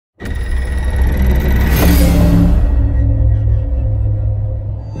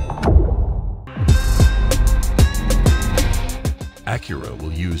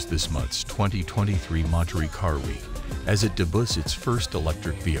debuts this month's 2023 Monterey Car Week as it debuts its first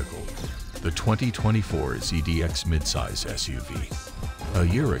electric vehicle, the 2024 ZDX midsize SUV. A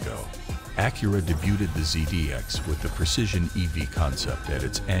year ago, Acura debuted the ZDX with the Precision EV concept at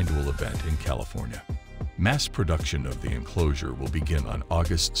its annual event in California. Mass production of the enclosure will begin on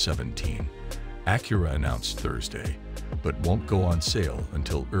August 17, Acura announced Thursday, but won't go on sale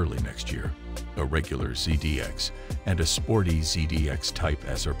until early next year. A regular ZDX and a sporty ZDX Type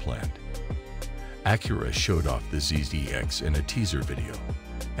S are planned. Acura showed off the ZDX in a teaser video,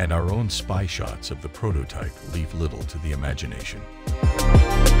 and our own spy shots of the prototype leave little to the imagination.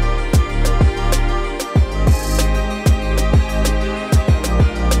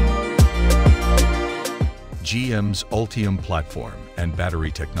 GM's Ultium platform and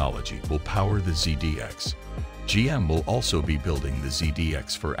battery technology will power the ZDX. GM will also be building the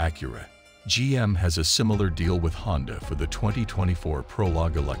ZDX for Acura. GM has a similar deal with Honda for the 2024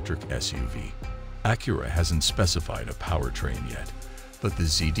 Prologue electric SUV. Acura hasn't specified a powertrain yet, but the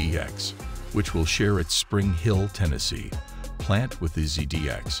ZDX, which will share its Spring Hill, Tennessee plant with the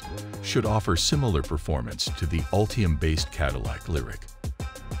ZDX, should offer similar performance to the Ultium-based Cadillac Lyriq.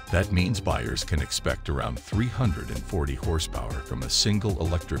 That means buyers can expect around 340 horsepower from a single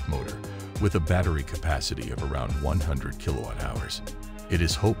electric motor with a battery capacity of around 100 kilowatt-hours. It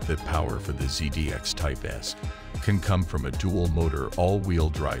is hoped that power for the ZDX Type S can come from a dual-motor all-wheel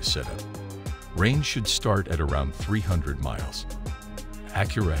drive setup. Range should start at around 300 miles.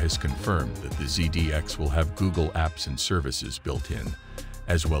 Acura has confirmed that the ZDX will have Google Apps and services built in,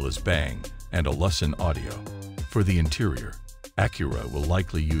 as well as Bang and a Lucent audio. For the interior, Acura will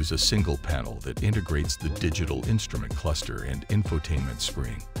likely use a single panel that integrates the digital instrument cluster and infotainment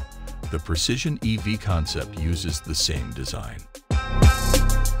screen. The Precision EV concept uses the same design.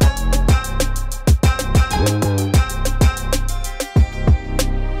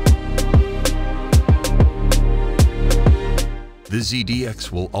 The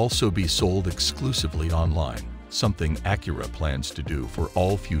ZDX will also be sold exclusively online, something Acura plans to do for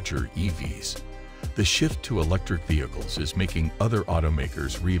all future EVs. The shift to electric vehicles is making other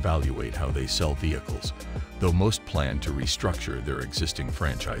automakers reevaluate how they sell vehicles, though most plan to restructure their existing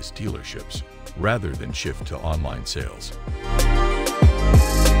franchise dealerships rather than shift to online sales.